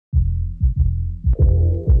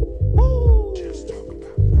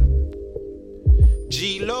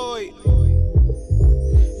G Lloyd,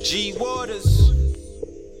 G Waters,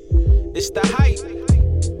 it's the hype,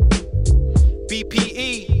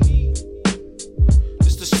 BPE,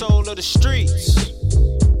 it's the soul of the streets.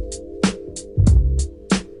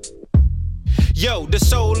 Yo, the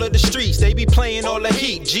soul of the streets, they be playing all the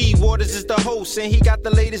heat. G Waters is the host and he got the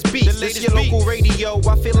latest beats. This your local radio,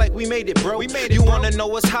 I feel like we made it, bro. You wanna know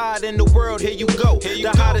what's hot in the world, here you go.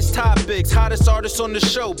 The hottest topics, hottest artists on the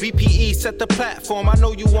show. BPE set the platform, I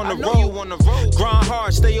know you wanna roll. Grind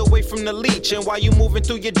hard, stay away from the leech. And while you moving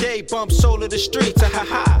through your day, bump soul of the streets.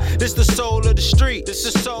 This the soul of the street. This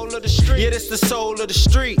the soul of the street. Yeah, this the soul of the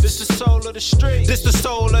street. This the soul of the street. This the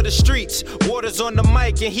soul of the streets. Waters on the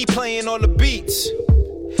mic and he playing all the beats.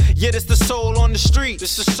 Yeah, this the soul on the street.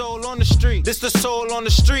 This the soul on the street. This the soul on the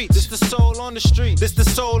street. This the soul on the street. This the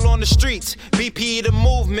soul on the streets. BP the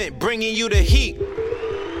movement, bringing you the heat.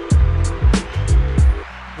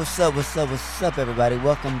 What's up, everybody?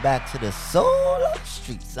 Welcome back to the Soul of the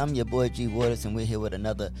Streets. I'm your boy G Waters, and we're here with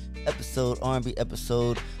another episode, R&B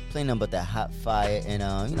episode, playing nothing but that hot fire. And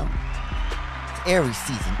it's Aries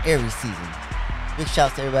season. Big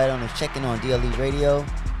shouts to everybody on the checking on DLE Radio.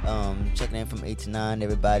 Checking in from 8 to 9,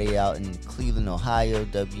 everybody out in Cleveland, Ohio,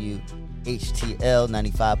 WHTL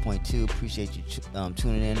 95.2. Appreciate you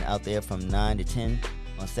tuning in out there from 9 to 10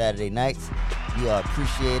 on Saturday nights. You are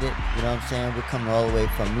appreciated, you know what I'm saying? We're coming all the way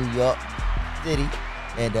from New York City,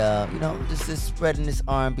 and, just spreading this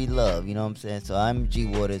R&B love, you know what I'm saying? So I'm G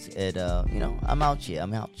Waters, and, I'm out here,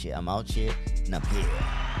 and I'm here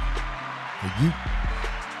for you.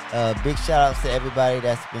 Big shout outs to everybody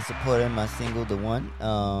that's been supporting my single, The One.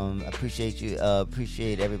 Appreciate you.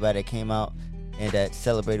 Appreciate everybody that came out and that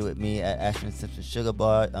celebrated with me at Ashton Simpson Sugar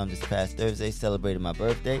Bar this past Thursday. Celebrated my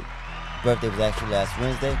birthday. Birthday was actually last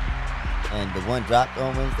Wednesday, and The One dropped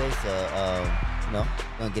on Wednesday. So we're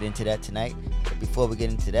gonna get into that tonight. But before we get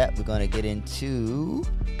into that, we're gonna get into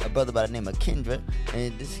a brother by the name of Kendra,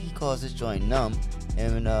 and he calls this joint Numb.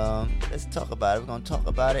 And let's talk about it. We're gonna talk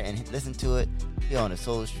about it and listen to it here on the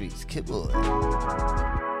Soul of the Streets. Kid Boy.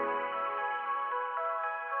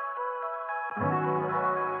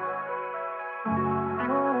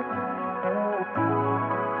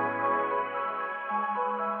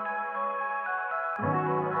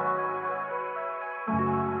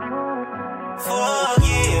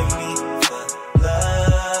 Forgive me for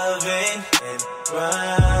loving and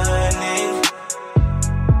running.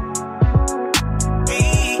 Be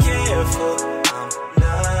careful, I'm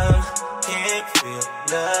numb, can't feel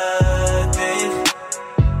nothing.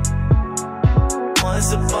 Once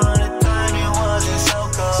upon a time it wasn't so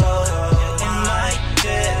cold in my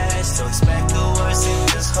chest. So expect the worst and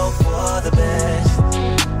just hope for the best.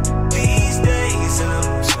 These days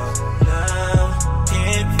I'm so numb,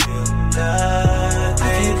 can't feel nothing. I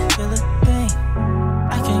can't feel a thing,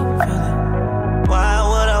 I can't feel it. Why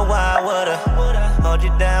would I hold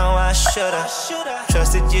you down? Why should I?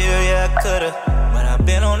 Trusted you, yeah I coulda, but I've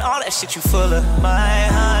been on all that shit you full of. My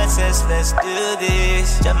heart says let's do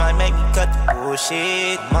this, just might make me cut the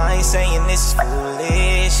bullshit. Mind saying this is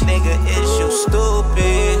foolish, nigga, is you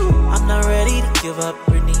stupid? I'm not ready to give up,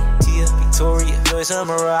 Britney, Tia, Victoria, Joyce, or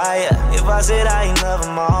Mariah. If I said I ain't love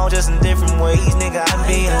them all, just in different ways, nigga, I'd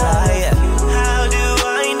be a liar. How do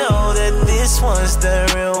I know that this one's the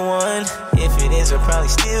real one? If it is, I'll probably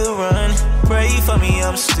still run. Pray for me,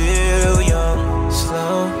 I'm still young.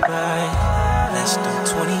 Slow ride, let's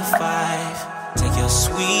do 25. Take your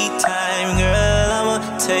sweet time, girl,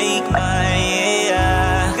 I'ma take mine,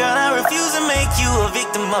 yeah. Girl, I refuse to make you a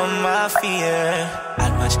victim of my fear.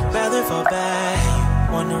 I'd much rather fall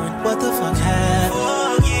back, wondering what the fuck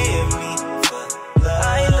happened. Forgive me for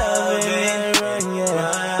loving,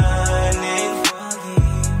 running.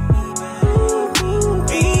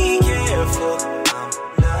 Be careful, I'm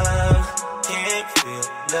numb, can't feel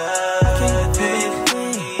nothing.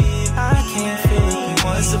 I can't feel it.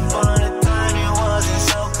 Once upon a time it wasn't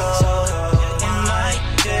so cold in my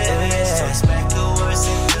chest. So expect the worst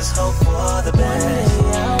and just hope for the best.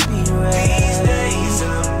 I'll be ready. These days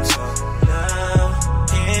I'm so numb,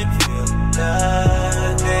 can't feel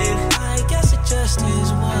nothing. I guess it just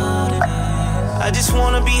is what it is. I just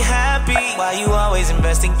wanna be happy. Why you always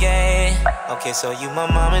investigate? Okay, so you my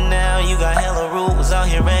mama now. You got hella rules out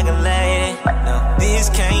here regulating. No, this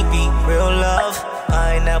can't be real love.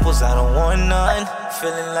 Pineapples, I don't want none.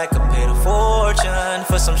 Feeling like I paid a fortune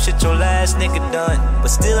for some shit your last nigga done. But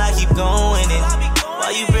still I keep going and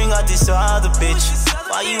why you bring out this other bitch?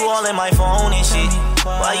 Why you all in my phone and shit?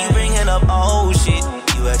 Why you bringing up old shit?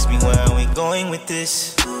 You ask me where are we going with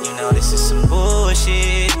this? You know this is some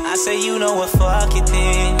bullshit. I say you know what, fuck it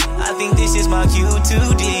then. I think this is my cue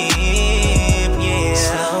too deep, yeah.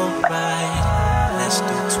 slow ride. Let's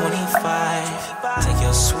do 25. Take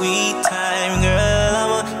your sweet time, girl.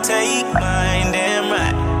 I'ma take mine, damn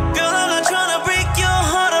right. Girl, I'm not tryna break your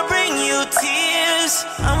heart or bring you tears.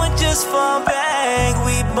 I'ma just fall back.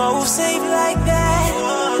 We both safe like that.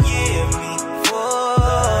 Forgive me,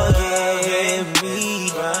 forgive me.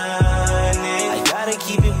 I gotta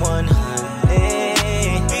keep it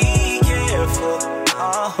 100. Be careful.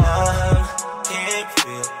 Can't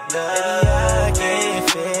feel love. I can't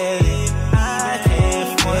feel it. I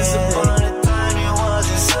can't feel it. Once upon a time it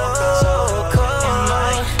wasn't so cold. In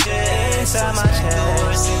my chest, inside my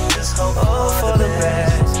chest, just hope for the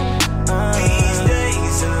best. These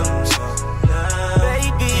days I'm so numb.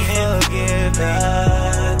 Baby, forgive me.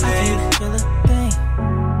 I can't feel a thing.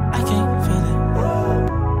 I can't feel it.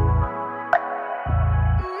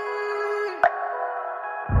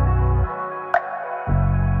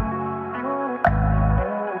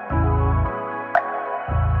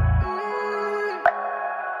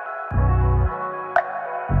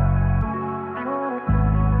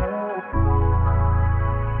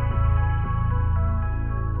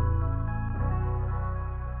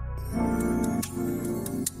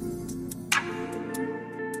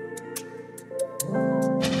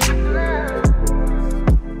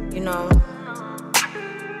 You know,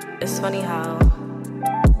 it's funny how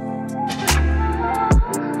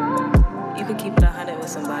you could keep it 100 with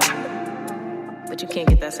somebody, but you can't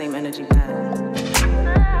get that same energy back.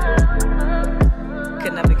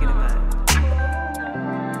 Could never get it back.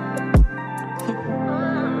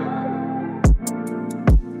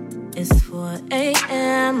 It's 4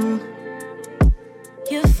 a.m.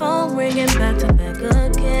 Your phone ringing back to back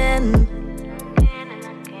again.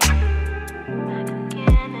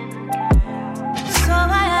 So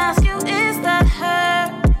I ask you, is that her?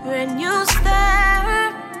 When you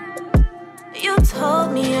stare, you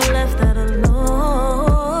told me you left that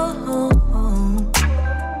alone.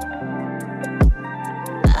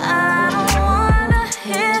 I don't wanna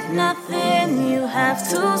hear nothing you have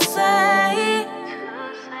to say,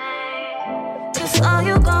 'cause all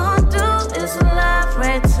you gon' do is laugh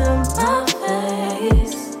right to my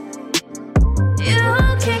face. You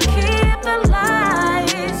can keep the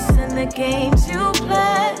lies and the games you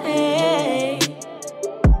play,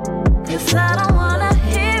 'cause I don't wanna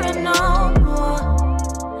hear it no more.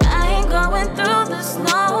 I ain't going through this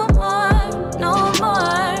no more, no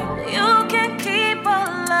more. You can keep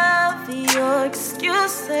all of your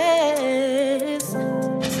excuses.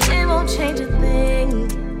 It won't change a thing.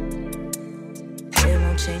 It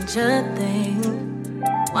won't change a thing.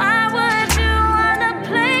 Why would you wanna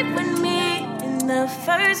play with me in the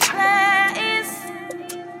first place?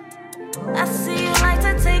 I see you like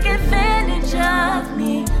to take advantage of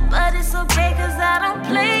me, but it's okay 'cause I don't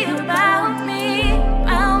play about me,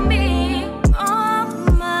 about me. All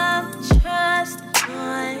my trust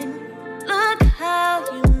on, look how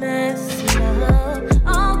you mess it up.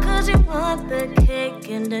 All 'cause you want the cake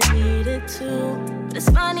and to eat it too. But it's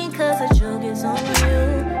funny 'cause the joke is on you.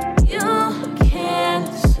 You can't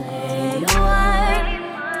say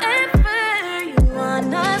whatever you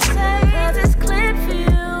wanna say, 'cause it's clear for you.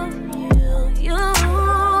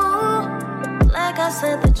 Like I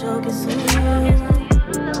said, the joke is on you.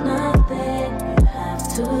 Nothing you have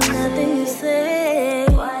to, nothing you say.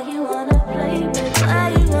 Why you wanna play with? Why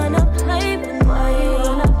you wanna play with? Why you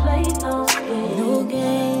wanna play those games? No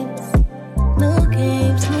games, no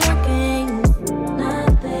games, no games.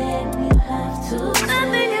 Nothing you have to,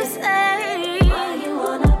 nothing you say. Why you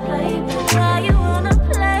wanna play with? Why you wanna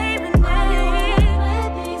play with me? Play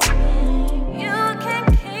these games. You can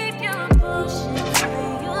keep your bullshit.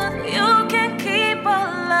 You can keep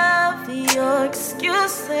all of your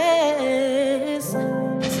excuses.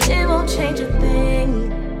 It won't change a thing.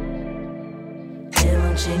 It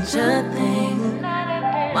won't change a thing.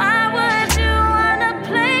 Why would you wanna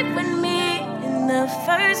play with me in the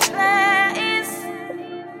first place?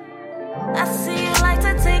 I see you like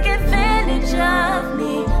to take advantage of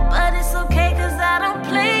me, but it's okay 'cause I don't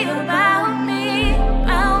play about me,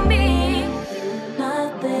 about me.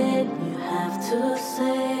 Nothing you have to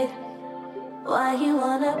say. Why you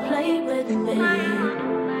wanna play with me?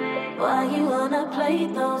 Why you wanna play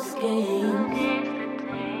those games?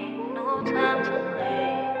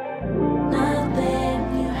 Nothing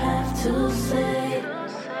you have to say.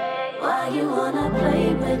 Why you wanna play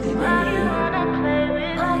with me?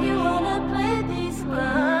 Why you wanna play these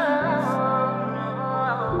games?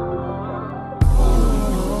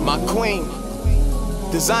 My queen,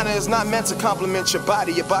 designer is not meant to compliment your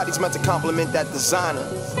body's meant to compliment that designer.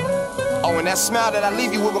 Oh, and that smile that I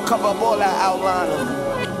leave you with will cover up all that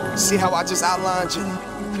outliner. See how I just outlined you?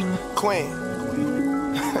 Queen,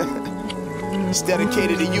 It's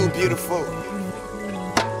dedicated to you, beautiful.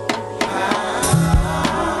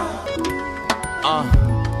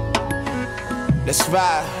 Let's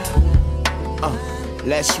ride.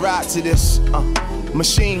 Let's ride to this.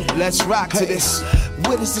 Machine, let's rock to this.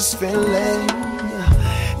 What is this feeling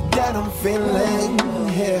that I'm feeling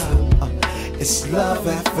here? It's love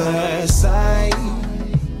at first sight.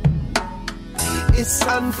 It's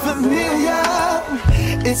unfamiliar.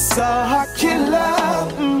 It's a heart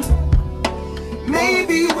killer.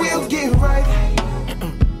 Maybe we'll get right.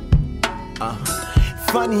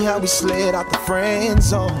 Funny how we slid out the friend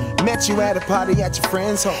zone. Met you at a party at your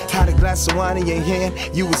friend's home. Had a glass of wine in your hand,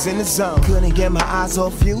 you was in the zone. Couldn't get my eyes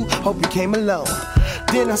off you, hope you came alone.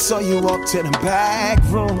 Then I saw you walk to the back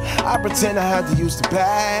room. I pretend I had to use the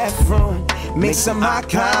bathroom. Make some eye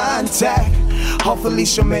contact. Hopefully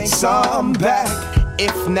she'll make some back.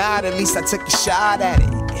 If not, at least I took a shot at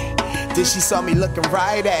it. Then she saw me looking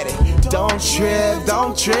right at it. Don't trip,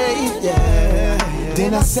 yeah.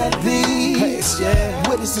 Then I said this, yeah.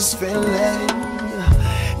 What is this feeling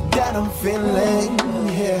that I'm feeling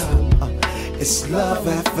here? It's love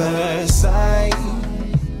at first sight.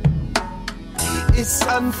 It's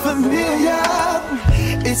unfamiliar.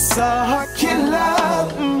 It's a heart killer.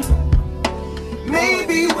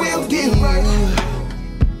 Maybe we'll get right.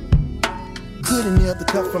 Couldn't hear the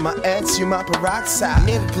cut from my ex, you my peroxide.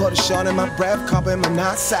 Never poured a shot in my breath, copper in my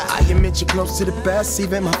north side. I admit you close to the best,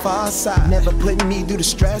 even my far side. Never putting me through the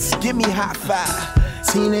stress, give me high five.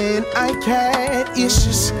 Tina and I had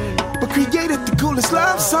issues, but created the coolest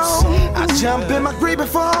love song. I jump in my grave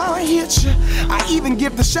before I hit you. I even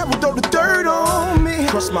give the shovel, throw the dirt on me.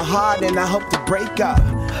 Cross my heart and I hope to break up.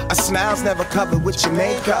 Our smiles never covered with your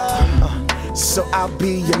makeup. So I'll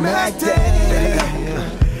be your Mac Daddy.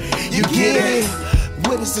 You get it?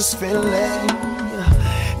 What is this feeling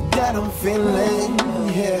that I'm feeling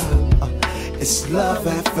here? It's love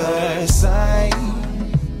at first sight.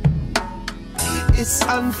 It's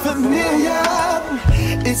unfamiliar.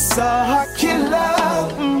 It's a heart killer.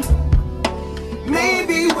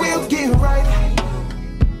 Maybe we'll get right.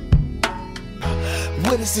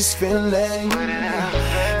 What is this feeling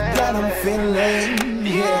that I'm feeling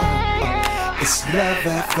here? It's love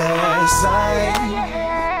at first sight.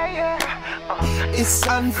 It's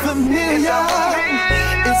unfamiliar.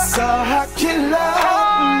 It's a heart killer.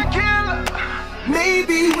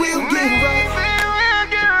 Maybe we'll get right.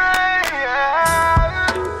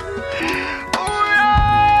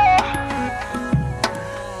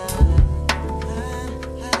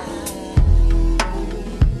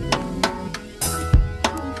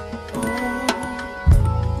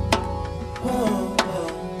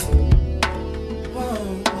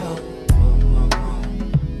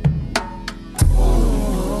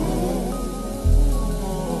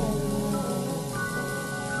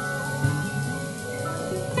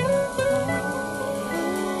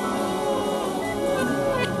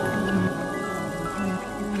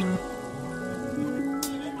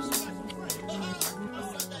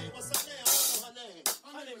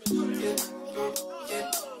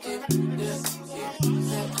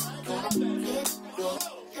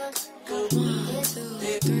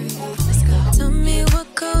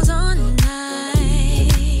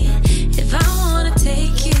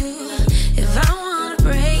 Take you.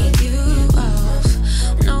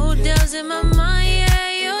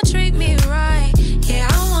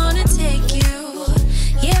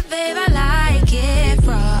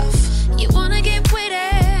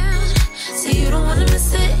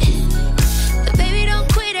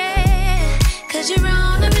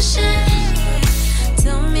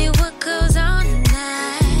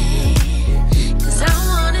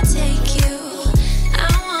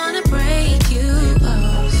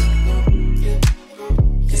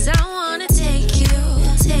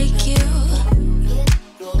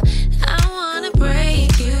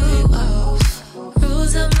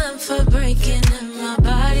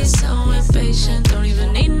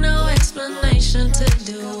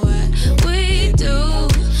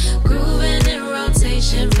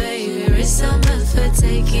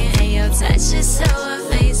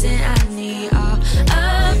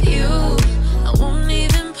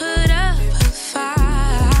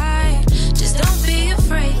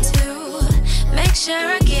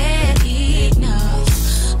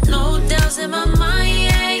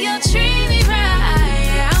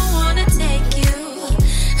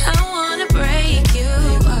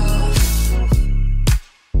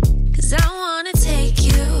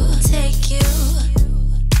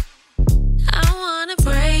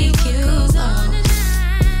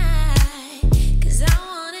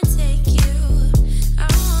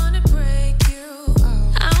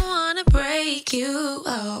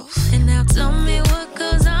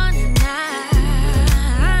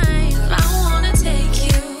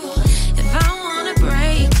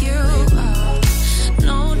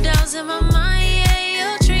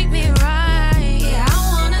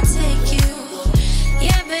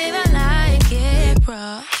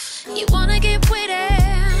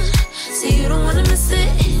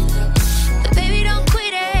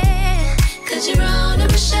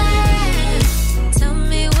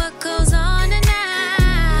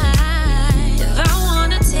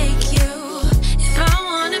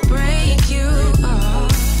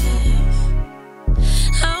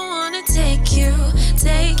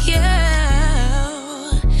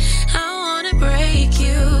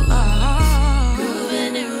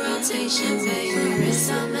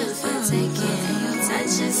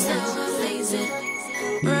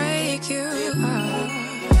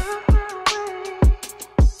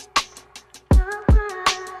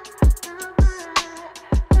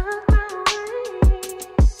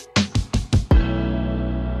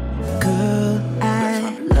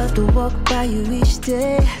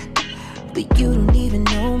 but you don't even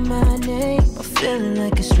know my name. I'm feeling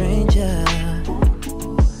like a stranger.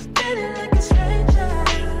 Feeling like a stranger.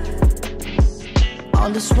 All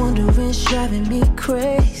this wondering's driving me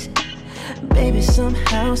crazy. Baby,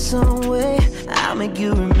 somehow, some way, I'll make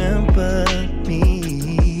you remember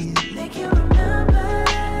me. Make you remember.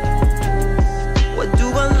 What do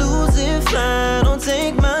I lose if I don't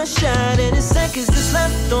take my shot? Any seconds that's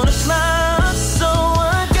left on the clock, so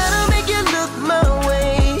I gotta make you look my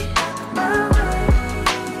way.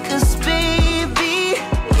 Cause baby,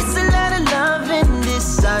 it's a lot of love in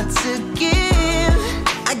this hard to give.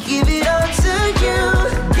 I give it all to you.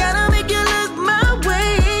 Gotta make you look my way.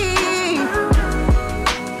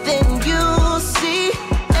 Then you'll see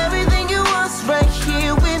everything you want's right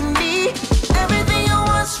here with me. Everything you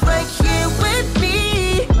want's right here with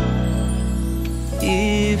me.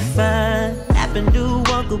 If I happen to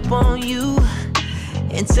walk up on you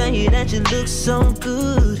and tell you that you look so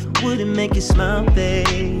good, would it make you smile,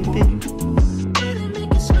 baby?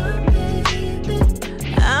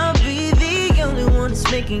 I'll be the only one that's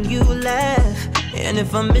making you laugh. And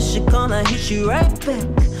if I miss your call, I hit you right back.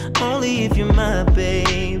 Only if you're my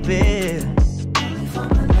baby.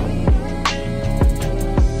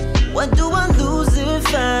 What do I lose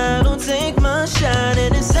if I don't take my shot?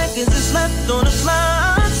 And in seconds it's left on the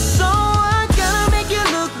clock, so I gotta make you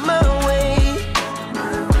look my way.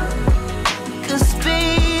 Cause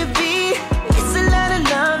baby, it's a lot of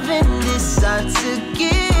love in this hard to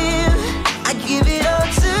give. I give it all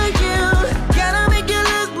to you. Gotta make you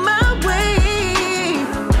look my way.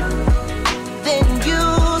 Then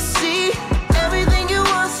you'll see everything you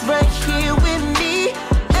want's right here with me.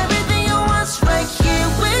 Everything you want's right here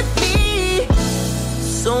with me.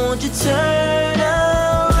 So won't you turn around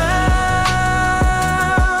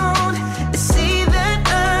and see that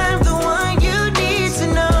I'm the one you need to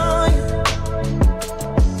know.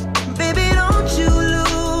 Baby, don't you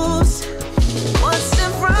lose what's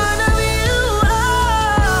in front of you.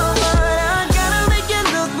 Oh, but I gotta make you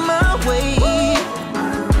look my way.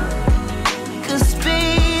 Cause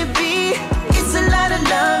baby, it's a lot of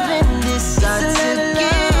love in this hard to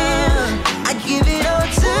give. I give it all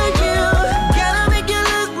to you. Gotta make you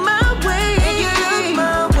look my way.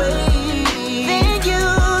 Then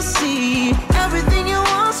you'll see everything you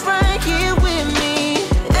want's right here with me.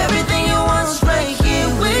 Everything you want's right here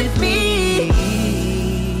with me.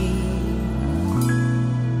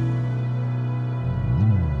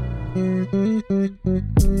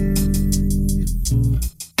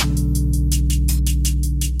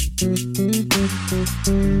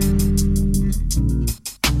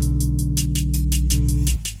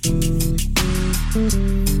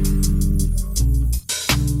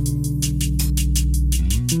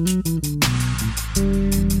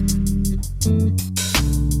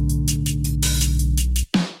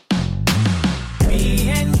 Me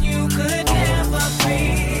and you could never be.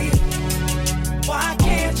 Why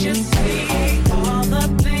can't you see all the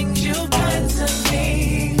things you've done to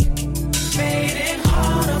me? Made it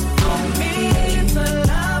harder for me to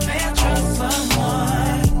love and trust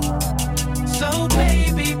someone. So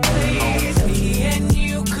baby, please, me and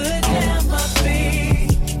you could never be.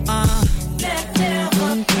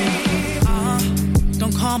 Never be.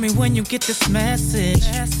 Don't call me when you get this message.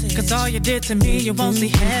 Cause all you did to me, you won't see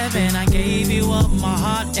heaven. I gave you up my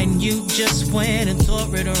heart and you just went and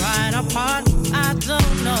tore it right apart. I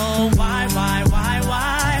don't know why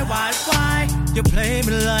you play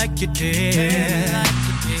me like you did.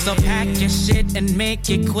 So pack your shit and make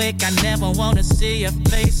it quick. I never wanna see your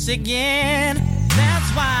face again.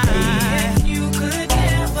 That's why You could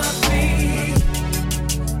never be.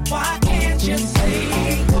 Why can't you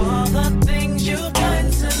see all the things you've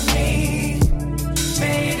done to me?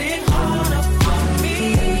 Made it harder for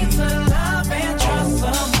me to love and trust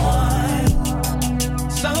someone.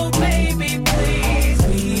 So baby, please,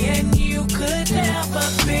 me and you could never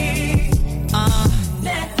be.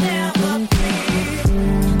 Never be.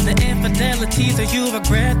 the infidelities or you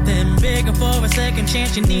regret them. Begging for a second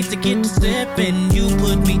chance, you need to get to slipping. You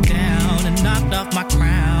put me down and knocked off my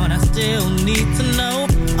crown. I still need to know,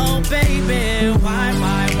 oh baby, why?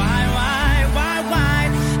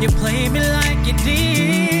 You play me like you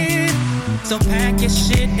did. So pack your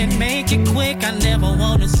shit and make it quick. I never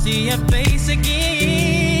wanna see your face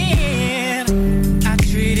again. I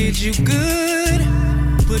treated you good,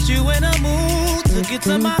 put you in a mood to get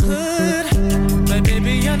to my hood. But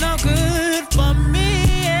baby, you're no good for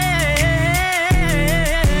me. Yeah.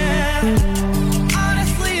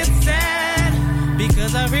 Honestly, it's sad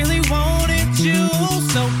because I really wanted you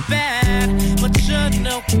so bad, but you're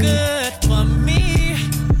no good for me.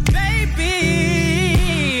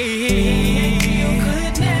 You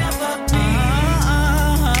could never be.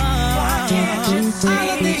 All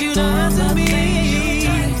the things you done to me.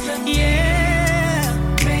 Yeah.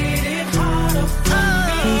 Made it harder for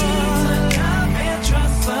me to love and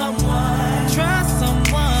trust someone. Trust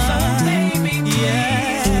someone. So baby,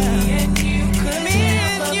 yeah. Me and you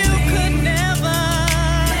could never.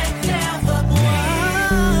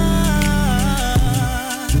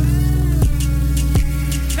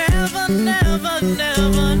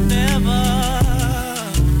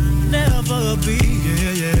 Never be,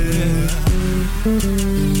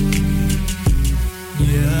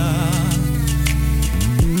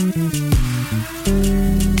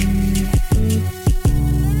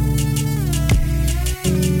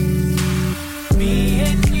 Me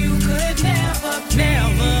and you could never.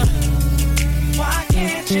 Why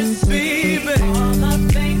can't you see, baby? All the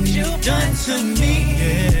things you've done to me,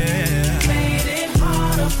 made it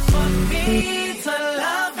harder for me to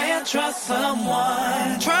love and trust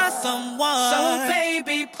someone. So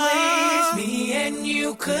baby, please, me and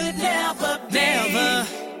you could never be.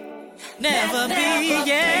 Never be,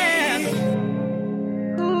 yeah.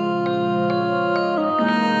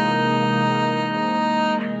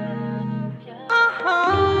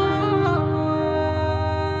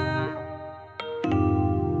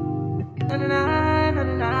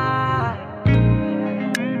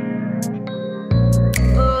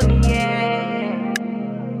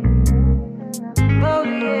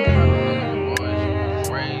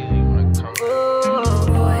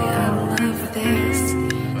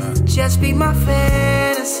 Just be my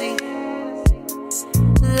fantasy,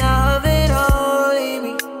 love it only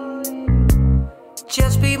me.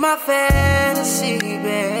 Just be my fantasy,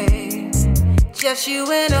 babe. Just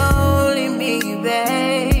you and only me,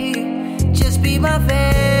 babe. Just be my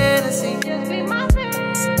fantasy,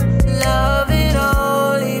 love it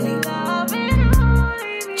only me.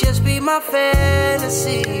 Just be my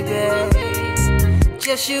fantasy, babe.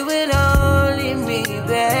 Just you and only me,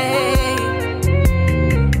 babe.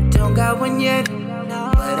 Got one yet,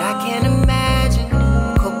 but I can't imagine.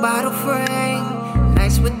 Coke bottle frame,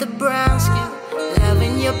 nice with the brown skin.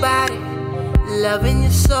 Loving your body, loving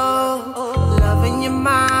your soul, loving your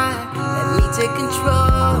mind. Let me take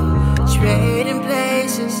control. Trading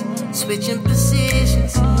places, switching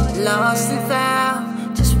positions. Lost and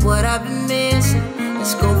found, just what I've been missing.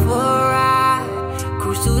 Let's go for a ride,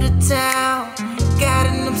 cruise through the town. Got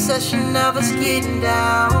an obsession of us getting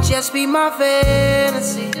down. Just be my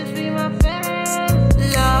fantasy,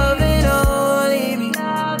 love it only me.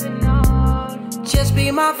 Just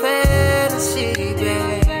be my fantasy,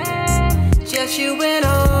 babe. Just you and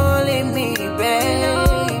only me,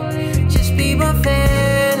 babe. Just be my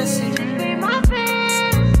fantasy,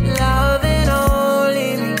 love it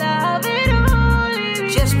only me.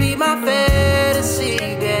 Just be my fantasy,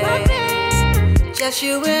 babe. Just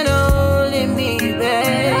you and only me,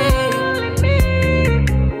 babe.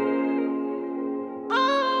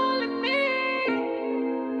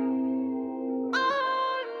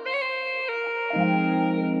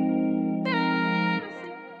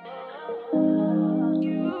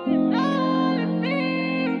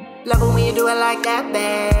 Love it when you do it like that,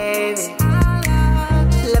 baby.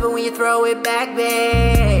 Love it when you throw it back,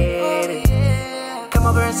 baby. Come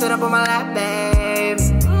over and sit up on my lap, baby.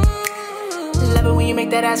 Love it when you make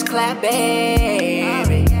that ass clap,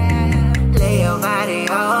 baby. Lay your body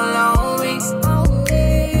all on me,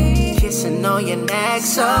 kissing on your neck,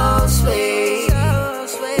 so sweet.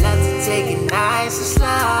 Love to take it nice and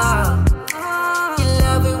slow. You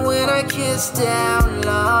love it when I kiss down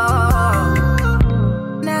low.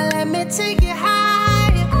 Now let me take you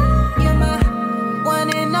higher. You're my one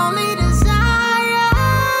and only desire.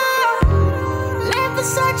 Let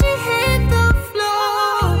Versace hit the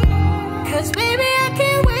floor, 'cause baby I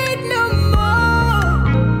can't wait no more.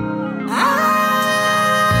 I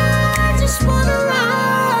just wanna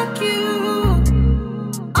rock you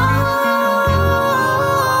all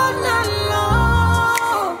night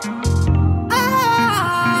long.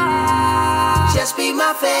 Just be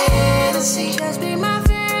my fantasy, just be my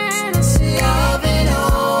fantasy, love it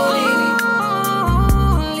only me.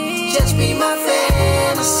 Just be my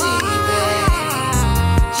fantasy, babe.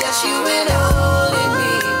 Just you and only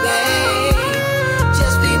me, babe.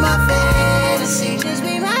 Just be my fantasy, just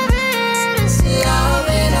be my fantasy, love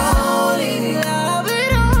it only me.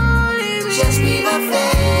 Just be my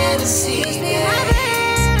fantasy, babe.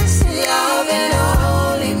 Love it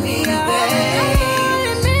only me, babe.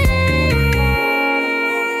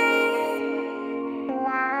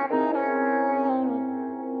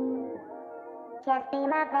 Just be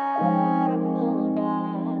my fantasy, babe.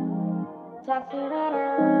 Just you and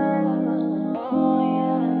only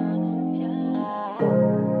me,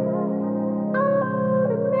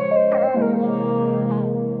 babe.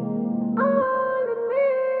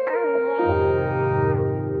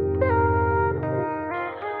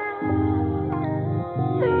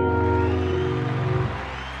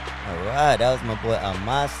 right, that was my boy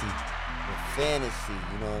Amasi with Fantasy.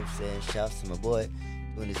 You know what I'm saying? Shouts to my boy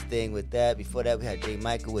doing his thing with that. Before that, we had J.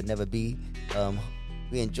 Michael with Never Be.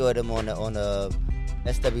 We enjoyed him on the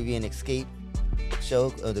SWV and Escape show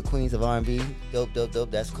of the Queens of R&B. Dope.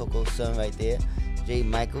 That's Coco's son right there, J.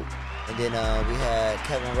 Michael. And then we had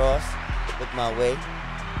Kevin Ross, Look My Way.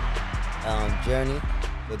 Journey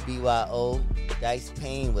with BYO. Dice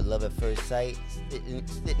Payne with Love at First Sight.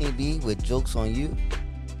 Sydney B with Jokes on You.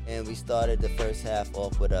 And we started the first half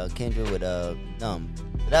off with Kendra with Numb.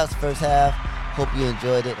 So that was the first half. Hope you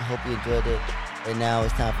enjoyed it. And now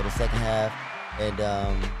it's time for the second half. And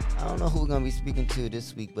I don't know who we're going to be speaking to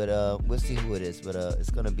this week, but we'll see who it is. But it's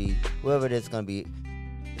going to be, whoever it is, it's going to be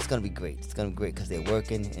great. It's going to be great because they're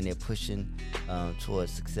working and they're pushing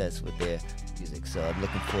towards success with their music. So I'm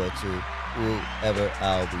looking forward to whoever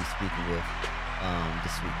I'll be speaking with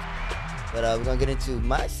this week. But we're going to get into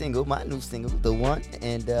my new single, The One.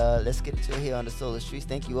 And let's get into it here on the Solar Streets.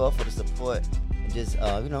 Thank you all for the support. And just,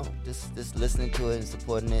 just listening to it and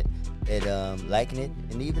supporting it and liking it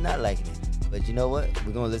and even not liking it. But you know what?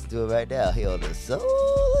 We're going to listen to it right now here on the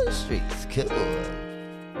Solar Streets. Cool.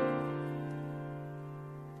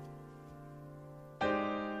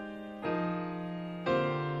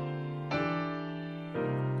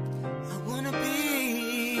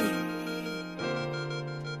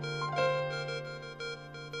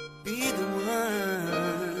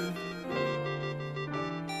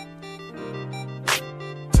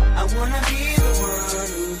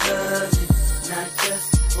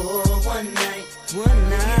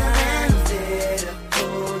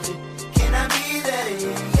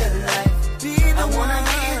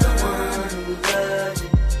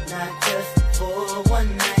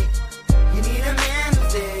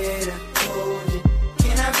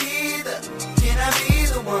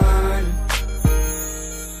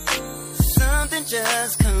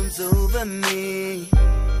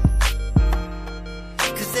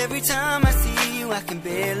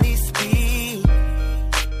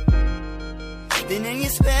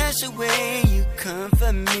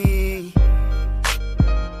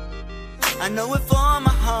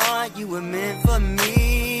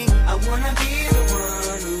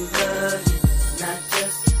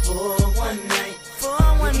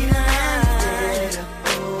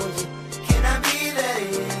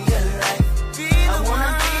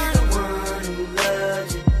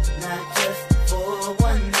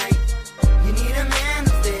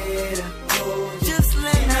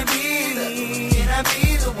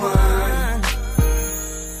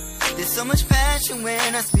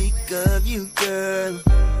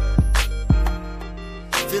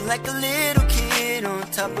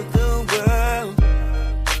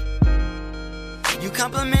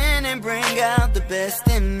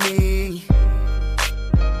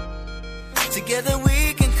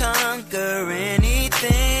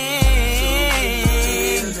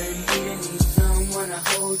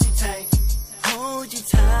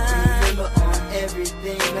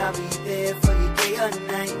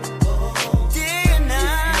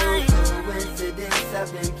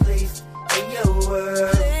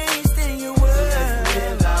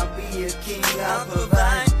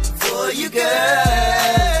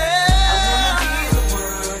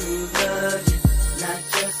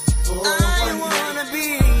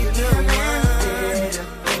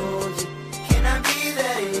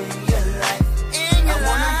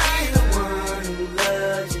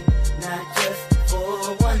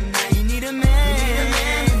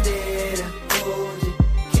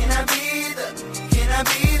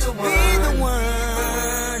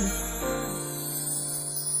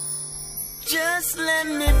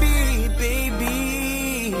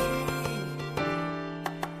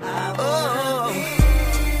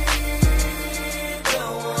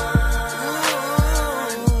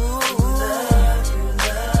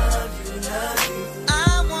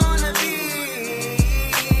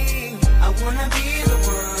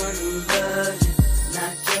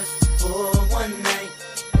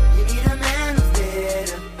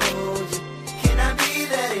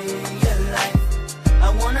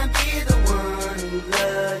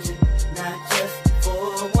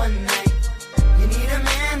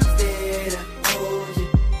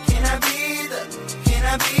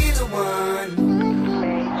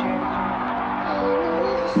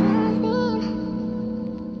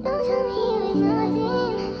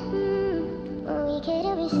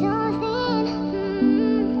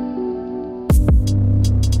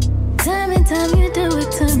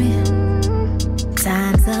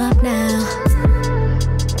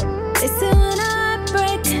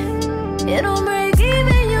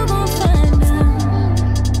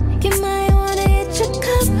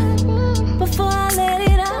 Before I let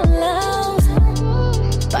it out loud.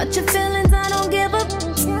 About your feelings, I don't give up.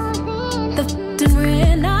 The f***ing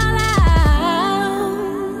ran all out.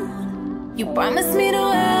 You promised me the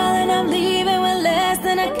world and I'm leaving with less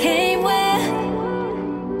than I came with.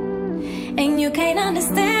 And you can't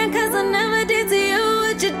understand cause I never did to you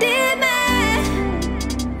what you did,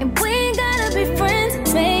 man. And we ain't gotta be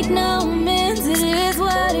friends, make no amends, it is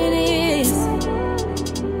what it is.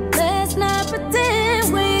 Let's not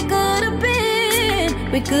pretend we could've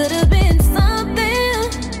been. We could've been something.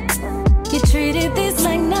 You treated this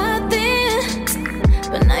like nothing,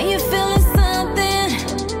 but now you're feeling something.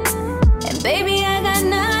 And baby, I got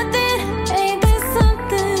nothing. Ain't that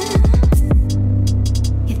something?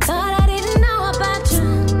 You thought I didn't know about you,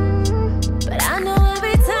 but I know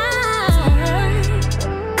every time.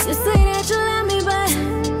 You say that you love me, but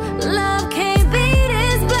love can't be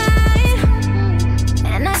this blind.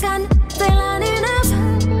 And I got nothing lining up.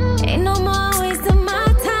 Ain't no more wasting my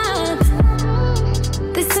time.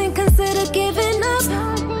 This ain't considered giving up.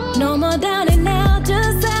 No more down and out,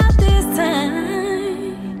 just out this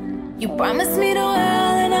time. You promised me the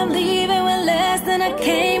world and I'm leaving with less than I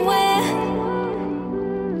came with.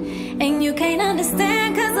 And you can't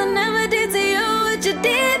understand cause I never did to you what you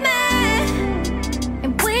did, man.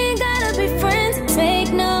 And we ain't gotta be friends,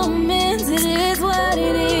 make no amends, it is what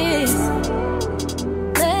it is.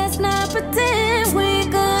 Let's not pretend we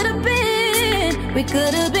could've been. We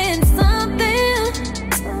could've been something.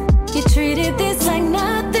 You treated this like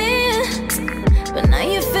nothing, but now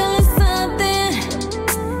you're feeling something.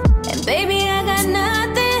 And baby, I got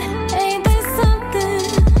nothing. Ain't that something?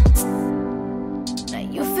 Now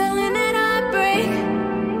you feeling that heartbreak.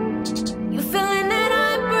 You feeling that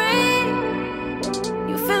heartbreak.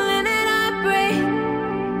 You feeling that heartbreak.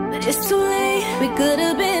 But it's too late. We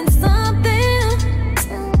could've been something.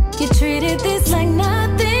 You treated this like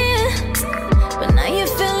nothing, but now you're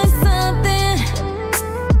feeling something.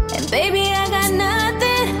 And baby, I got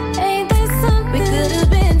nothing. Ain't that something? We could've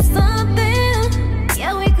been something.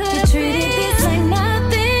 Yeah, we could've. You treated this like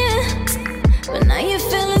nothing, but now you're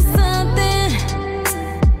feeling something.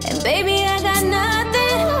 And baby, I got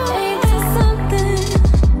nothing. Ain't that something?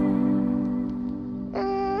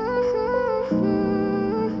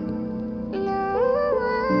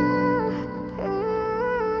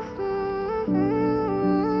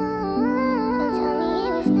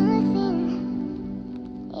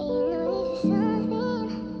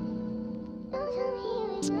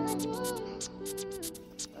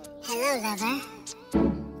 Hello, lover.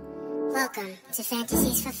 Welcome to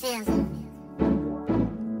Fantasies Fulfilled.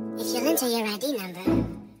 If you'll enter your ID number,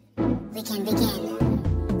 we can begin.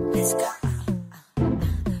 Let's go.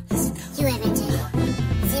 You have entered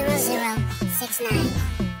 0069.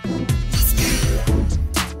 Let's go.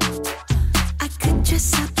 I could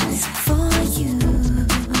dress up for you.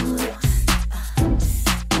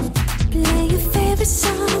 Play your favorite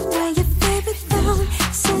song, wear your favorite thong,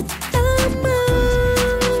 set the mood.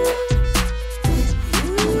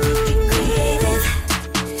 Get creative.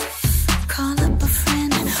 Call up a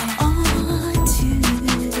friend or two,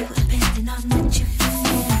 depending on what you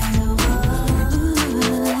feel.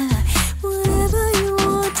 Whatever you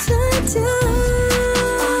want to do.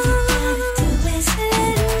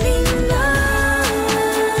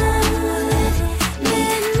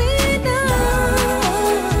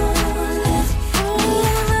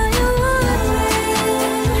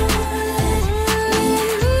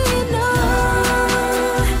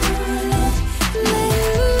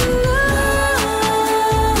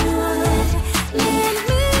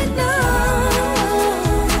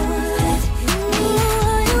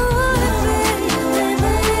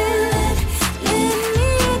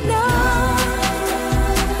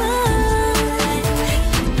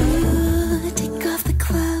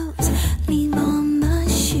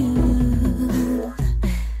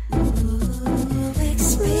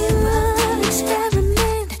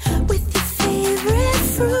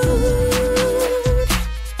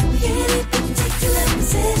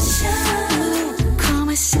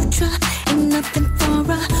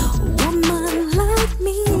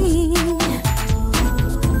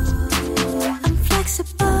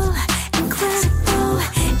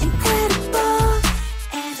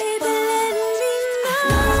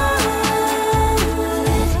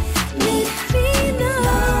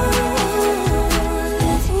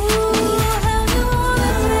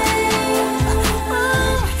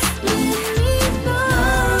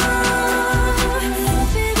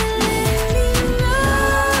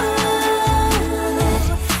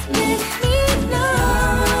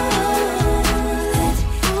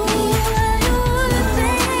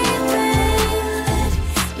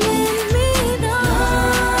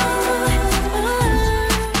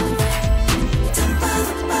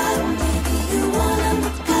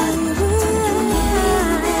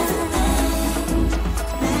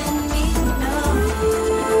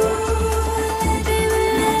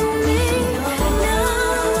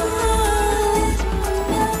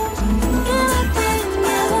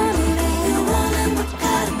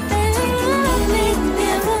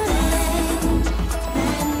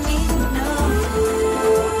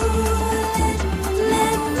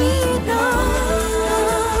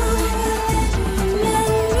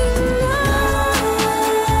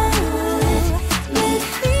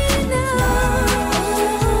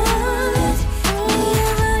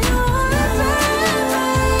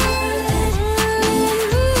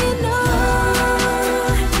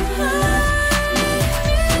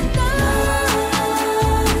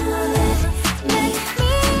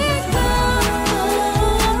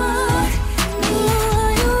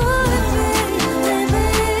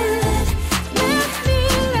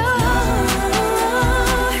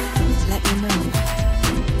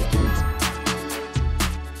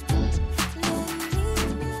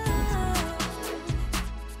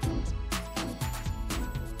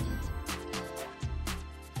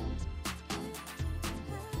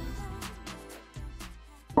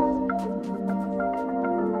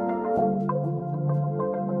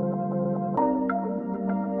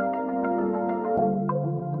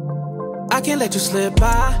 I can't let you slip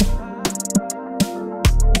by.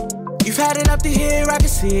 You've had it up to here, I can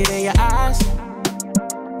see it in your eyes.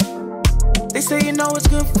 They say you know it's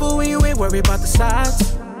good food when you ain't worried about the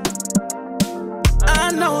sides. I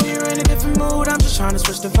know you're in a different mood, I'm just trying to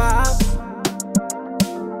switch the vibe.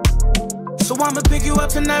 So I'ma pick you up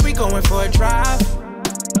tonight, we going for a drive.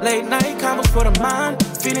 Late night combos for the mind.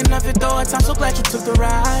 Feeling nothing though, at times so glad you took the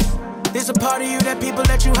ride. There's a part of you that people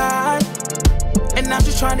let you hide, and I'm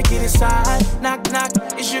just trying to get inside. Knock, knock,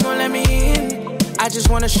 is you gon' let me in? I just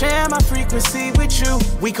wanna share my frequency with you.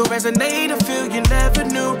 We could resonate and feel you never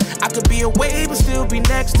knew. I could be away but still be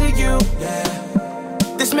next to you. Yeah.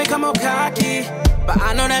 This may come out cocky, but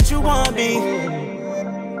I know that you want me,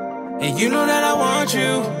 and you know that I want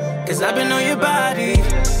you, cause I've been on your body.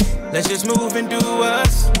 Let's just move and do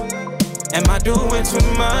us. Am I doing too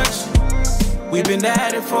much? We've been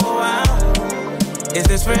at it for a while. Is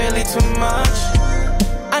this really too much?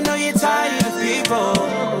 I know you're tired of people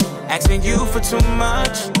asking you for too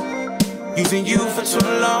much, using you for too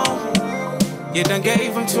long. You done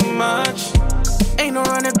gave them too much. Ain't no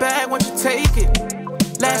running back once you take it.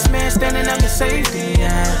 Last man standing on your safety,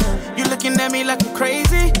 yeah. You looking at me like I'm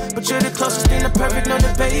crazy, but you're the closest thing to perfect, no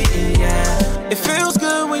debating, yeah. It feels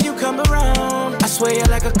good when you come around. I swear you're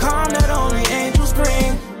like a calm that only angels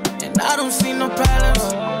bring, and I don't see no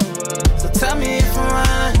problems. So tell me if I'm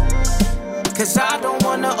lying, cause I don't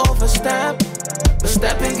wanna overstep, but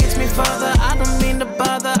stepping gets me further. I don't mean to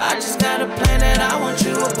bother, I just got a plan that I want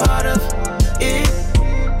you a part of. It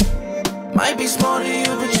might be small to you,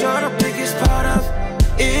 but you're the biggest part of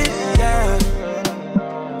it, yeah.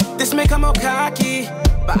 This may come out cocky,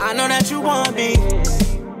 but I know that you want me,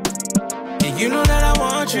 and you know that I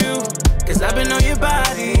want you, cause I've been on your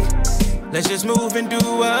body. Let's just move and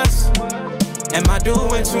do us. Am I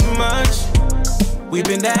doing too much? We've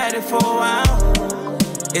been at it for a while.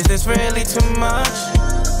 Is this really too much?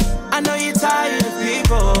 I know you're tired of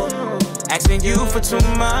people asking you for too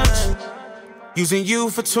much, using you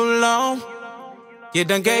for too long. You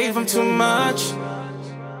done gave them too much.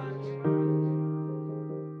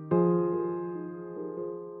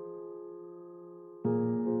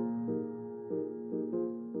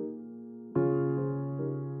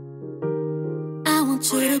 I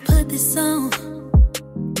want you to put this on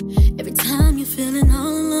every time you're feeling all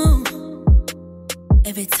alone.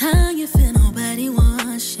 Every time you feel nobody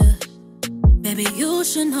wants you. Baby, you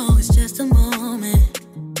should know it's just a moment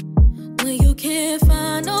when you can't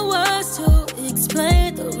find no words to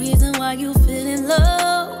explain the reason why you feeling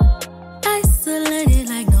low. Isolated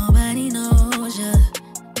like nobody knows you,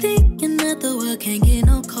 thinking that the world can't get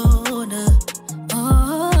no colder.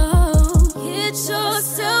 Oh, get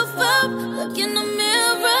yourself up, look in the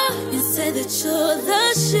mirror, and say that you're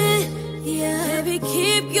the shit. Yeah, baby,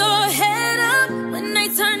 keep your head up when they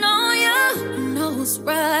turn on you. You know who's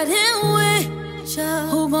riding with you.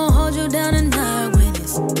 Who gon' hold you down tonight when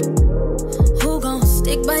it's, who gon'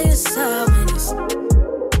 stick by your side when it's,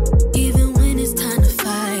 even when it's time to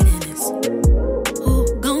fight, and it's, who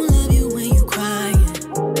gon' love you when you crying,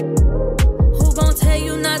 who gon' tell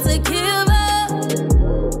you not to give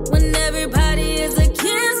up when everybody is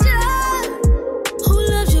against you, who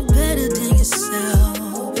loves you better than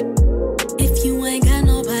yourself if you ain't got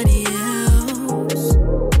nobody else.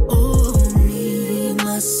 Oh, me,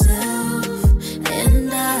 myself,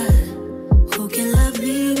 and I, who can love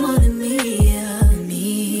me more than me? Yeah,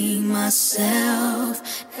 me,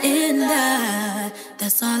 myself, and I,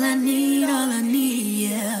 that's all I need,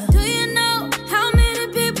 yeah. Do you know how many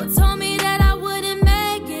people told me that I wouldn't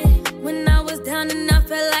make it? When I was down and I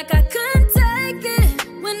felt like I couldn't take it.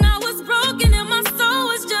 When I was broken and my soul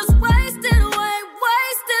was just wasted away,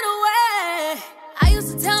 wasted away. I used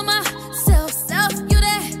to tell myself, self, you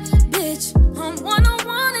that bitch. I'm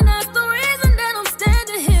one-on-one and that's the reason that I'm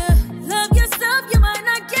standing here. Love yourself, you might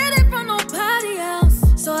not get it from nobody else.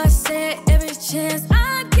 So I said every chance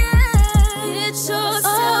I get yourself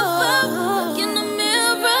up, look in the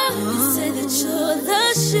mirror,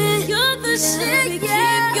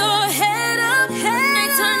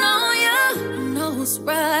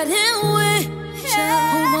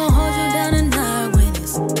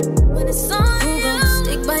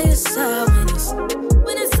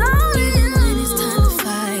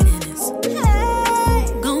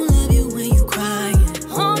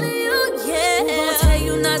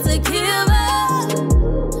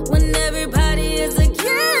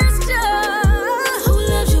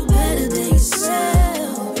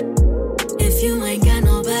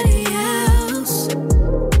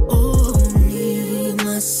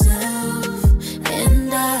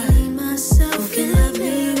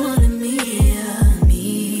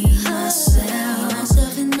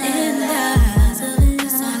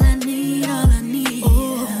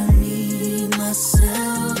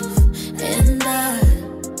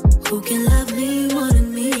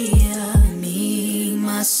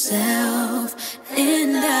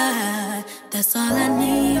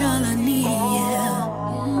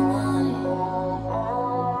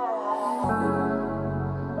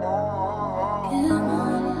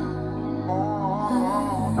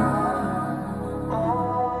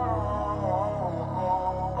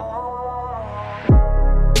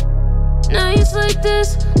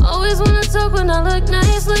 talk when I look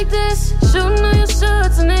nice like this. Shooting all your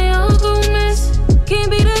shots and they all gon' miss. Can't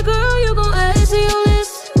be that girl, you gon' add to your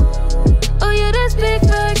list. Oh yeah, that's big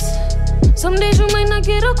facts. Some days you might not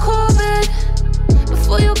get a call back.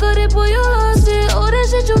 Before you got it, boy, you lost it. All that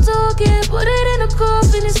shit you talking, put it in a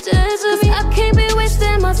coffin instead of me. I can't be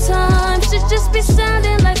wasting my time. Shit just be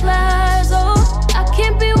sounding like lies. Oh, I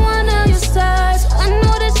can't be one of your sides. I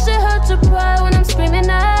know this shit hurt your pride when I'm screaming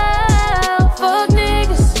out. Fuck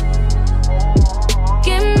niggas,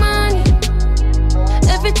 get money.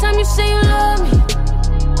 Every time you say you love me,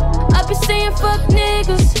 I be saying fuck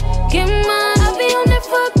niggas, get money. I be on that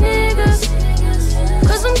fuck niggas,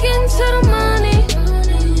 cause I'm getting to the money.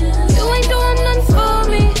 You ain't doing nothing for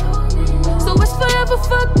me, so it's forever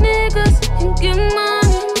fuck niggas and get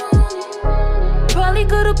money. Probably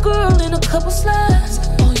got a girl in a couple slides.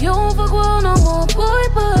 Oh, you don't fuck well no more, boy,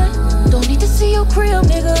 but don't need to see your crib,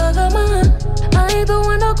 nigga, I got mine. I ain't the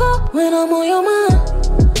one to go when I'm on your mind.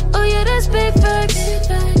 Oh yeah, that's big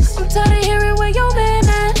facts. I'm tired of hearing where your man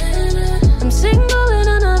at. I'm single and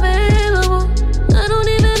unavailable. I don't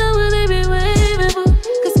even know where they be waving for.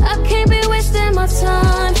 Cause I can't be wasting my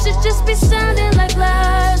time. Shit just be sounding like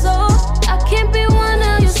lies. Oh, I can't be one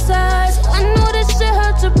of your sides. I know this shit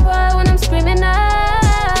hurt your pride when I'm screaming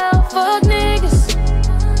out. Fuck niggas,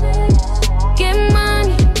 get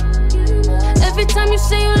money. Every time you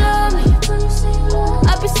say you love me,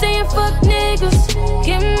 I be saying fuck niggas,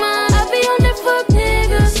 get money. I be on that fuck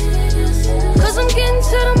niggas, cause I'm getting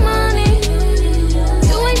to the money.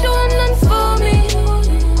 You ain't doing nothing for me,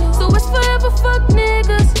 so it's forever fuck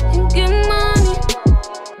niggas and get money.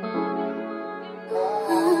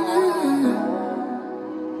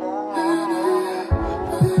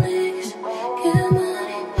 Fuck niggas, get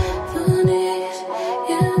money. Fuck niggas,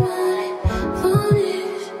 get money. Fuck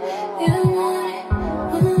niggas, get money.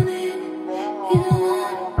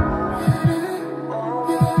 Fuck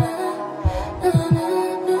niggas,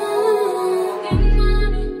 get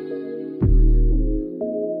money.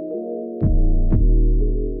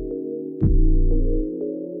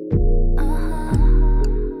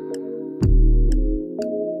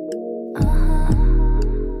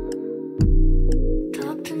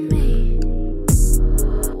 Talk to me.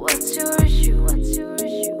 What's your issue?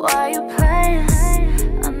 Why you playing?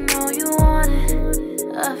 I know you want it.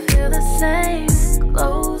 I feel the same.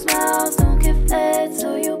 Closed mouths don't get fed,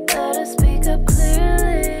 so you better speak up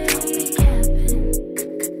clearly. Don't be capping.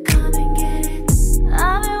 Come and get it.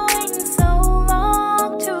 I've been waiting so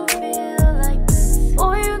long to feel like this.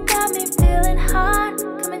 Boy, you got me feeling hot.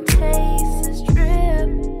 Come and taste this drip.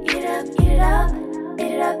 Eat it up, eat it up,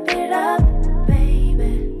 eat it up, eat it up,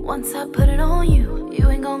 baby. Once I put it on you, you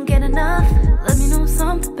ain't gon' get enough. Let me know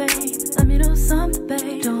something, babe. Let me know something,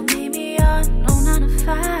 babe. Don't leave me on, no 9 to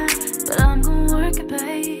 5, but I'm gon' work it,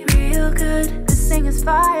 babe. Real good, this thing is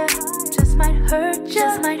fire. Just might hurt ya,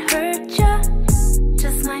 just might hurt ya.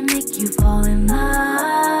 Just might make you fall in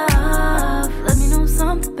love. Let me know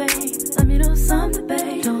something, babe. Let me know something,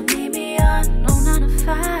 babe. Don't leave me on, no 9 to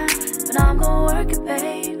 5, but I'm gon' work it,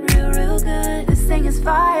 babe. Real good, this thing is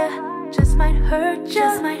fire. Just might hurt ya,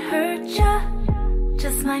 just might hurt ya.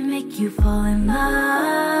 Just might make you fall in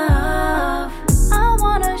love. I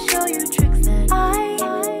wanna show you tricks that I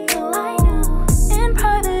know. In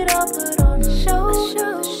private, I'll put on a show.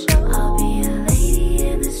 I'll be a lady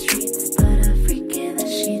in the streets, but a freak in the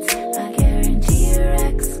sheets. I guarantee your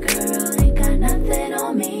ex-girl ain't got nothing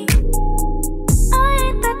on me. I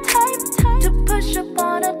ain't the type to push up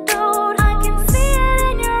on a dude. I can see it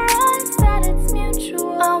in your eyes that it's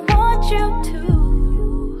mutual. I want you to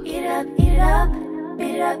eat it up, eat it up,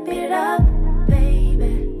 beat it up, beat it up,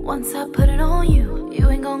 baby. Once I put it on you, you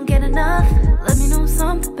ain't gon' get enough. Let me know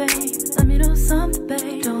something, babe. Let me know something,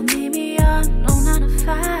 babe. Don't leave me on, no 9 to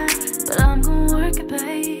 5, but I'm gon' work it,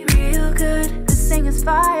 babe. Real good, this thing is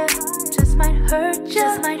fire. Just might hurt ya,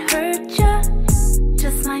 just might hurt ya.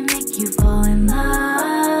 Just might make you fall in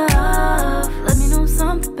love. Let me know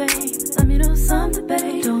something, babe. Let me know something,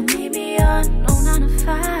 babe. Don't leave me on, no 9 to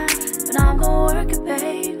 5, but I'm gon' work it,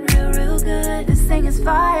 babe. Real good, this thing is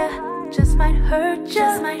fire. Just might hurt ya,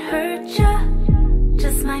 just might hurt ya.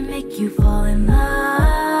 Just might make you fall in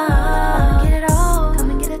love. Get it all, come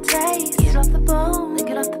and get a taste. Get off the bone, and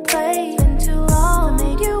get off the plate. Been too long, I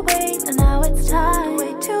made you wait, and now it's time.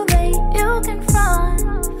 Way too late, you can front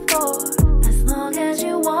for as long as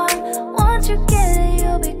you want. Once you get it,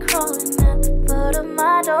 you'll be crawling at the foot of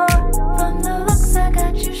my door. From the looks, I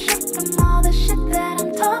got you shook from all the shit that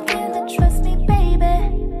I'm talking. Then trust me, baby,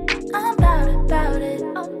 I'm about it.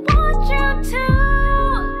 I want you to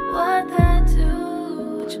what that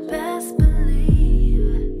do, but you best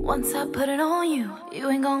believe.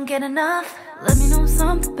 enough. Let me know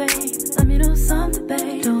something, babe. Let me know something,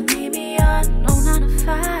 babe. Don't need me on no 9 to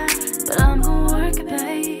 5, but I'm gonna work it,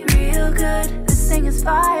 babe. Real good. This thing is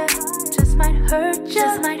fire. Just might hurt ya.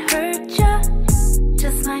 Just might hurt ya.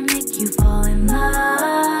 Just might make you fall in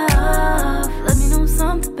love. Let me know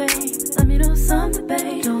something, babe. Let me know something,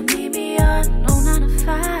 babe. Don't need me on no 9 to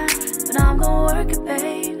 5, but I'm gonna work it,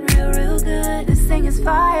 babe. Real, real good. This thing is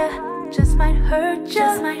fire. Just might hurt ya.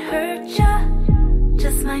 Just might hurt ya.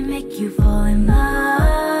 Just might make you fall in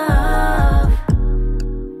love.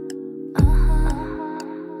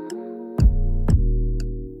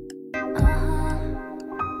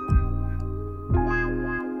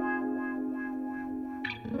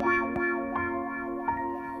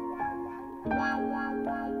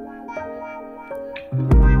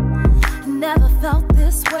 Never felt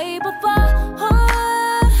this way before.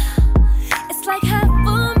 It's like half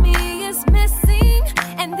of me is missing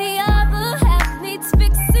and the other half needs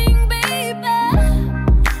fixing, baby.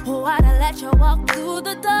 Why'd I let you walk through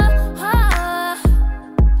the door?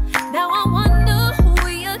 Now I wonder who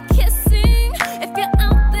you're kissing. If you're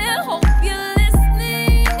out there, hope you're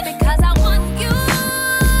listening. Because I want you,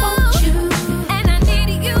 and I need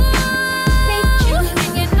you,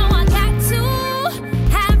 and you know I got to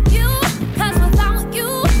have you. 'Cause without you,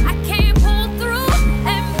 I can't pull through.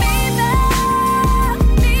 And baby,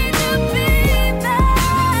 need you, baby.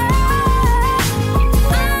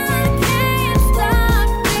 I can't stop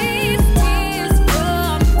these tears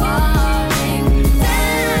from falling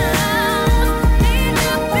down. Need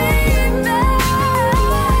you, baby.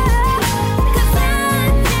 'Cause I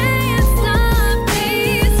can't stop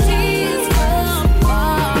these tears from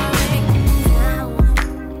falling down.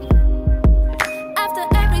 After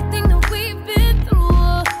everything that we've been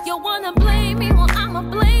through, you wanna blame me? Well, I'ma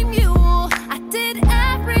blame you. I did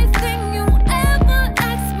everything you ever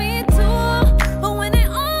asked me to, but when it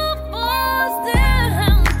all falls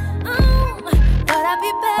down, but I'd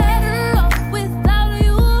be better off without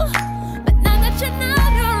you. But now that you're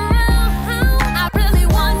not around, I really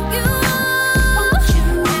want you,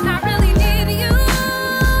 and I really need you,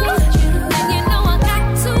 and you know I got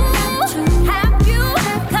to have you.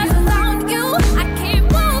 'Cause without you, I can't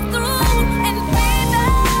pull through. And baby,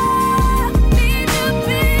 need you,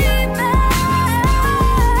 baby.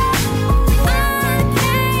 I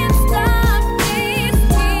can't stop these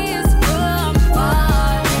tears from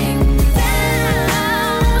falling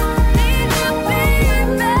down. Need you,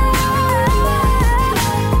 baby.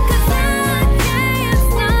 'Cause I can't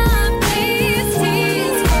stop these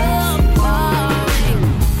tears from falling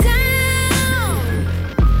down.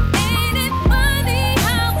 Ain't it funny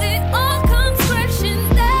how it all comes crashing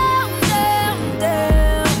down, down,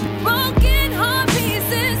 down? Broken heart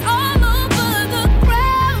pieces all over the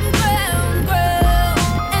ground, ground, ground.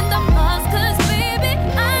 And the most 'cause baby,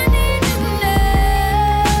 I need you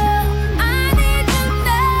now. I need you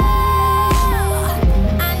now.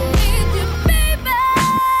 I need you, baby.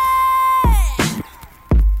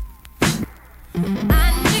 I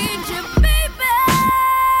need you, baby.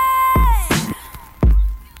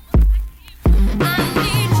 I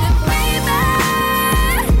need you, baby.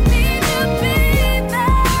 Need you, baby.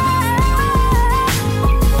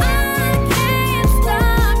 I can't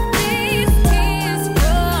stop these tears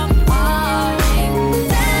from falling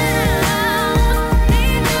down.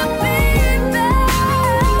 Need you, baby.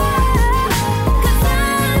 'Cause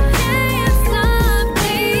I can't stop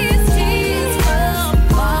these tears from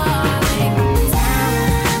falling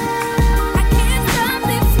down. I can't stop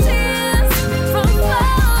these tears from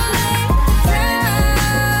falling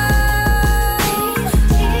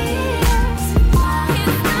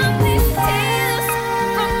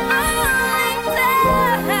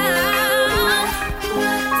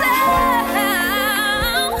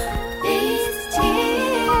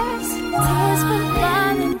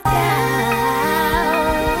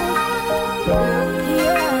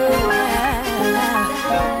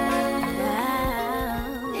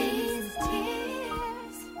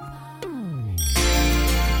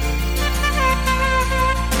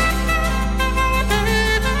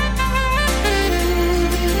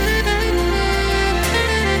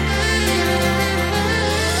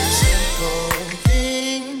Simple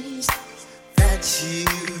things that you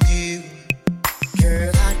do,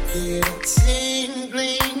 girl, I get a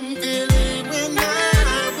tingling feeling when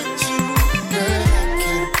I'm with you. Girl, I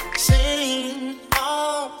can sing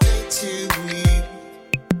all day to you.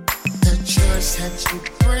 The choice that you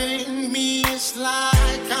bring me is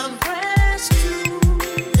like I'm rescued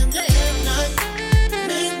in the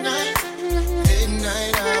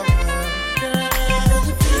midnight hour. Girl,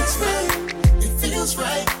 it feels right, it feels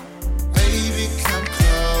right. Baby, come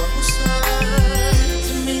closer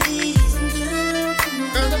to me.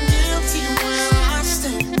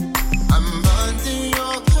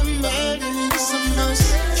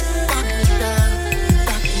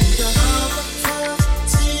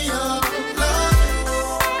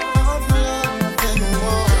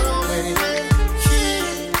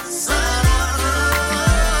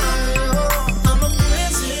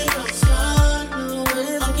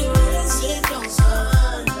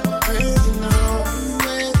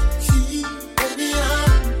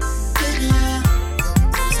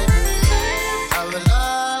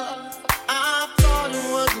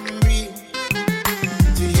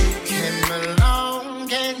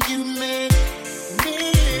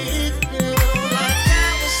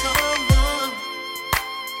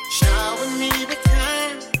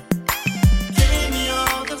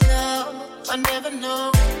 I never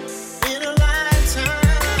know. In a lifetime,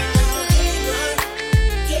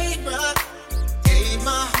 gave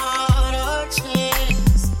my heart a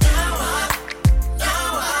chance. Now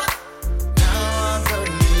I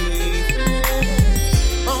believe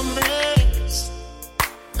romance.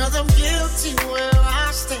 'Cause I'm guilty where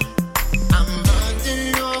I stand. I'm under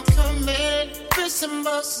your command. Prison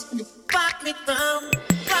bus, you back me down,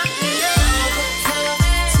 back me up.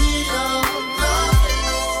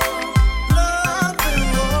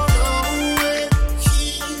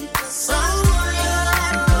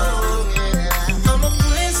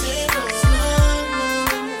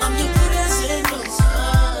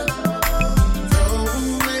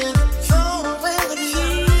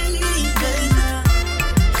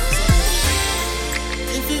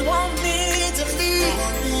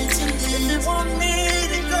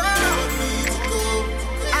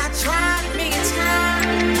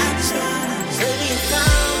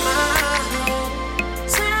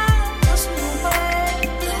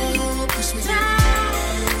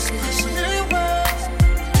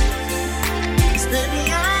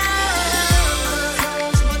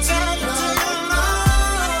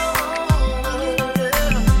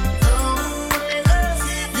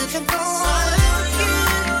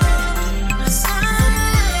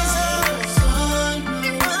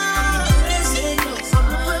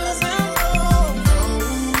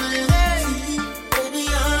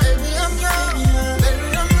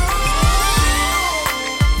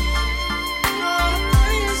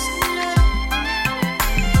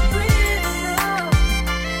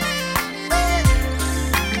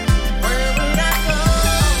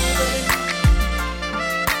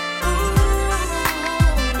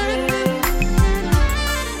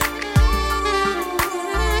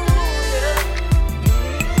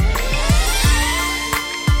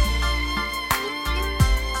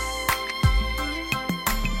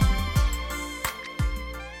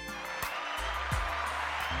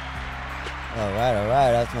 All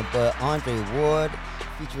right. That's my boy Andre Ward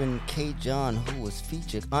featuring K. John, who was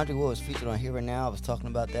featured. Andre Ward was featured on Here and Now. I was talking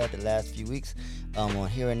about that the last few weeks on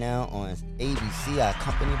Here and Now on ABC. I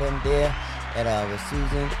accompanied them there with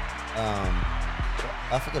Susan.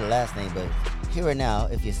 I forget the last name, but Here and Now.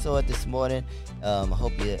 If you saw it this morning, I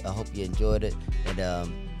hope you enjoyed it. And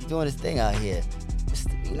he's doing his thing out here. Just,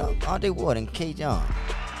 Andre Ward and K. John,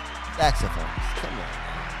 saxophones. Come on.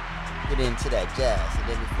 Get into that jazz. And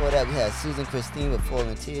then before that, we had Susan Christine with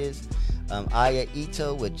Falling Tears, Aya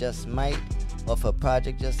Ito with Just Might off her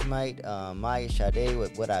project Just Might, Maya Sade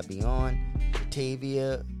with What I Be On,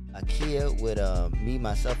 Batavia Akia with Me,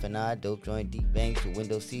 Myself, and I, Dope Joint, Deep Banks with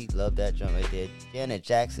Window Seat, love that joint right there. Janet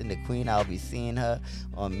Jackson, the Queen, I'll be seeing her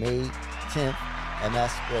on May 10th at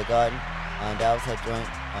Madison Square Garden. That was her joint,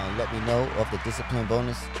 Let Me Know, off the Discipline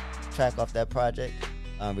bonus track off that project.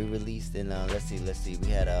 We released in, let's see, we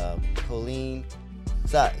had Colleen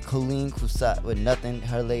Crusat with Nothing,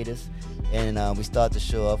 her latest, and we start the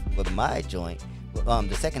show off with my joint,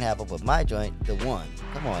 the second half of my joint, The One.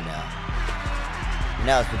 Come on now. And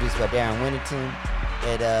now it's produced by Darren Winnington,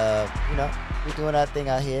 and we're doing our thing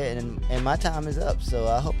out here, and my time is up, so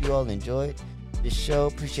I hope you all enjoyed this show.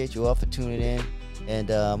 Appreciate you all for tuning in,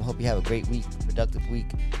 and hope you have a great week, productive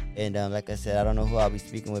week, and like I said, I don't know who I'll be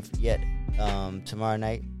speaking with yet tomorrow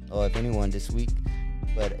night, or if anyone this week,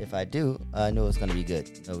 but if I do, I know it's gonna be good.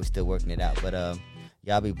 We're still working it out, but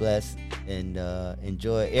y'all be blessed and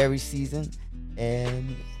enjoy Aries season.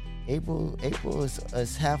 And April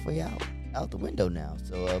is halfway out the window now.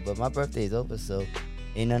 So, but my birthday is over, so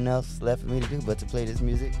ain't nothing else left for me to do but to play this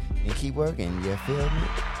music and keep working. You feel me?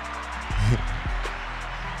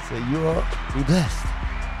 So you all be blessed.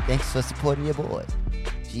 Thanks for supporting your boy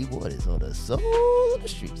G Waters on the Soul of the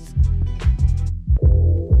Streets.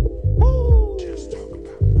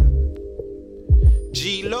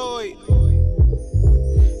 G Lloyd,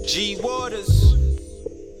 G Waters,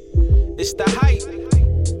 it's the hype.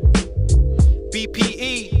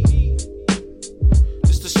 BPE,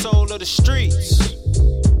 it's the soul of the streets.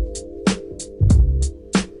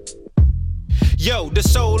 Yo, the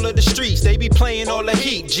soul of the streets, they be playing all the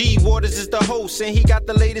heat. G Waters is the host, and he got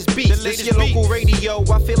the latest beats. This your local radio,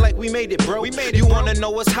 I feel like we made it, bro. You wanna know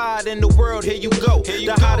what's hot in the world, here you go.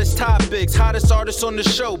 The hottest topics, hottest artists on the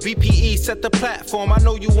show. BPE set the platform, I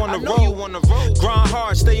know you wanna roll. Grind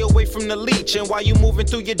hard, stay away from the leech. And while you moving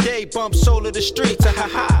through your day, bump soul of the streets.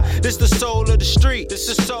 This the soul of the street. This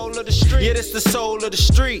the soul of the street. Yeah, this the soul of the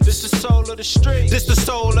street. This the soul of the street. This the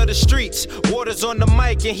soul of the streets. Waters on the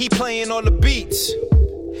mic, and he playing all the beats.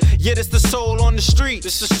 Yeah, this the soul on the street.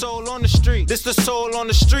 This the soul on the street. This the soul on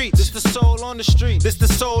the street. This the soul on the street. This the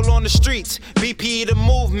soul on the streets. BP the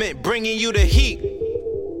movement, bringing you the heat.